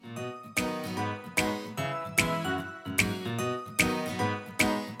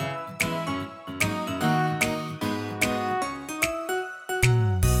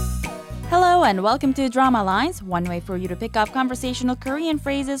Hello and welcome to Drama Lines, one way for you to pick up conversational Korean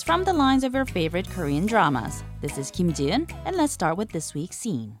phrases from the lines of your favorite Korean dramas. This is Kim Ji-eun, and let's start with this week's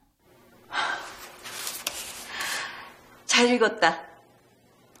scene. 잘 읽었다.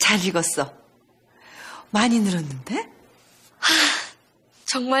 잘 읽었어. 많이 늘었는데?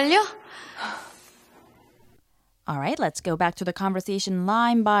 정말요? All right, let's go back to the conversation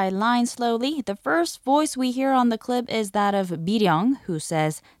line by line slowly. The first voice we hear on the clip is that of Miryong, who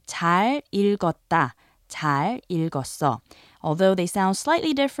says 잘 읽었다, 잘 읽었어. Although they sound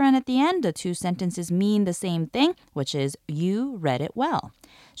slightly different at the end, the two sentences mean the same thing, which is you read it well.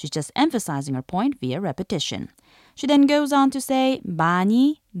 She's just emphasizing her point via repetition. She then goes on to say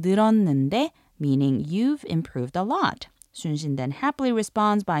많이 늘었는데, meaning you've improved a lot. Sunshin then happily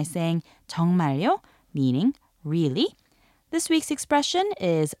responds by saying 정말요, meaning really. This week's expression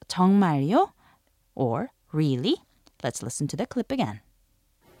is 정말요 or really. Let's listen to the clip again.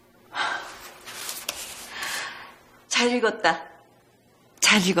 잘 읽었다.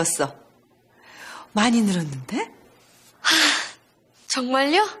 잘 읽었어. 많이 늘었는데?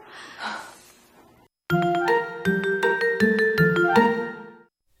 정말요?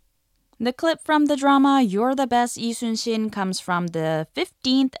 The clip from the drama You're the Best Lee Sun-shin comes from the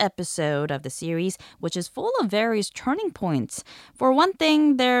 15th episode of the series, which is full of various turning points. For one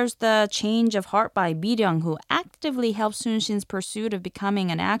thing, there's the change of heart by Mi-ryung, who actively helps Sun-shin's pursuit of becoming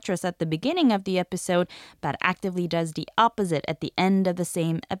an actress at the beginning of the episode, but actively does the opposite at the end of the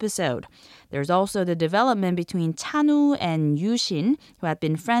same episode. There's also the development between Chanu and Yu-shin, who have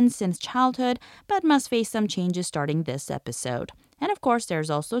been friends since childhood, but must face some changes starting this episode. And of course,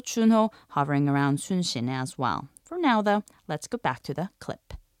 there's also Chunho hovering around Sun-shin as well. For now, though, let's go back to the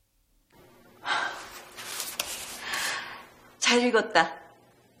clip. 잘 읽었다.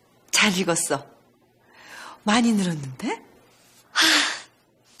 잘 읽었어. 많이 늘었는데?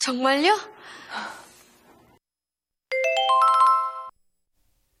 정말요?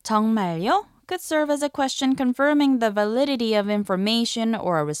 정말요? Could serve as a question confirming the validity of information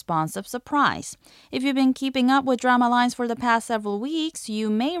or a response of surprise. If you've been keeping up with drama lines for the past several weeks, you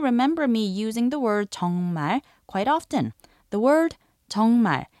may remember me using the word 정말 quite often. The word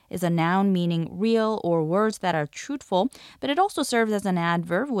정말 is a noun meaning real or words that are truthful, but it also serves as an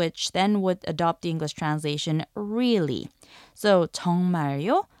adverb which then would adopt the English translation really. So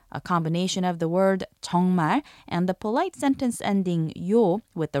정말요? A combination of the word 정말 and the polite sentence ending 요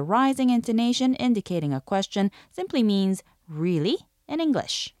with the rising intonation indicating a question simply means really in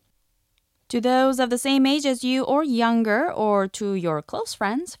English. To those of the same age as you or younger, or to your close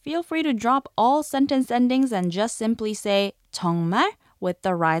friends, feel free to drop all sentence endings and just simply say 정말 with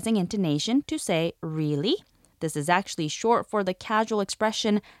the rising intonation to say really. This is actually short for the casual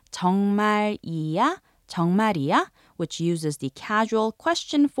expression 정말이야, 정말이야, which uses the casual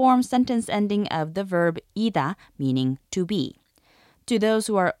question form sentence ending of the verb 이다, meaning to be. To those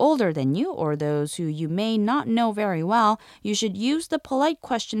who are older than you or those who you may not know very well, you should use the polite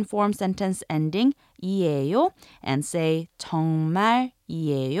question form sentence ending 이에요 and say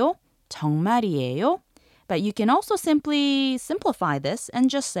정말이에요, 정말이에요. But you can also simply simplify this and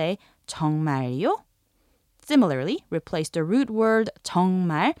just say 정말요. Similarly, replace the root word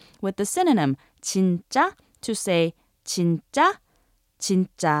정말 with the synonym 진짜 to say 진짜,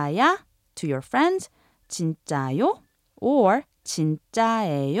 진짜야 to your friends, 진짜요, or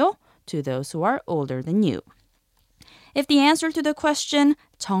진짜예요 to those who are older than you. If the answer to the question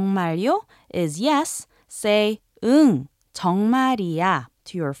정말요 is yes, say 응, 정말이야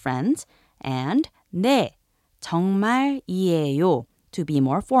to your friends, and 네, 정말이에요 to be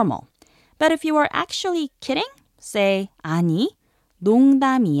more formal. But if you are actually kidding, say 아니,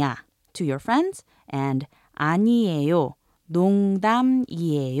 농담이야 to your friends, and 아니에요,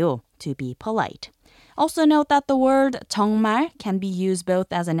 농담이에요 to be polite. Also note that the word 정말 can be used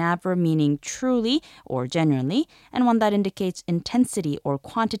both as an adverb meaning truly or genuinely, and one that indicates intensity or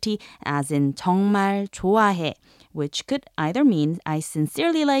quantity, as in 정말 좋아해, which could either mean I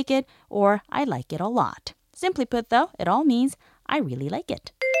sincerely like it or I like it a lot. Simply put, though, it all means I really like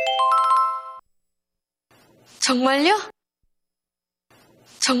it. 정말요?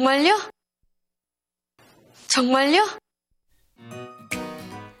 정말요? 정말요?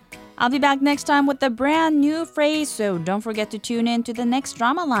 I'll be back next time with a brand new phrase, so don't forget to tune in to the next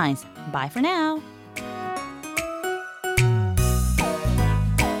Drama Lines. Bye for now.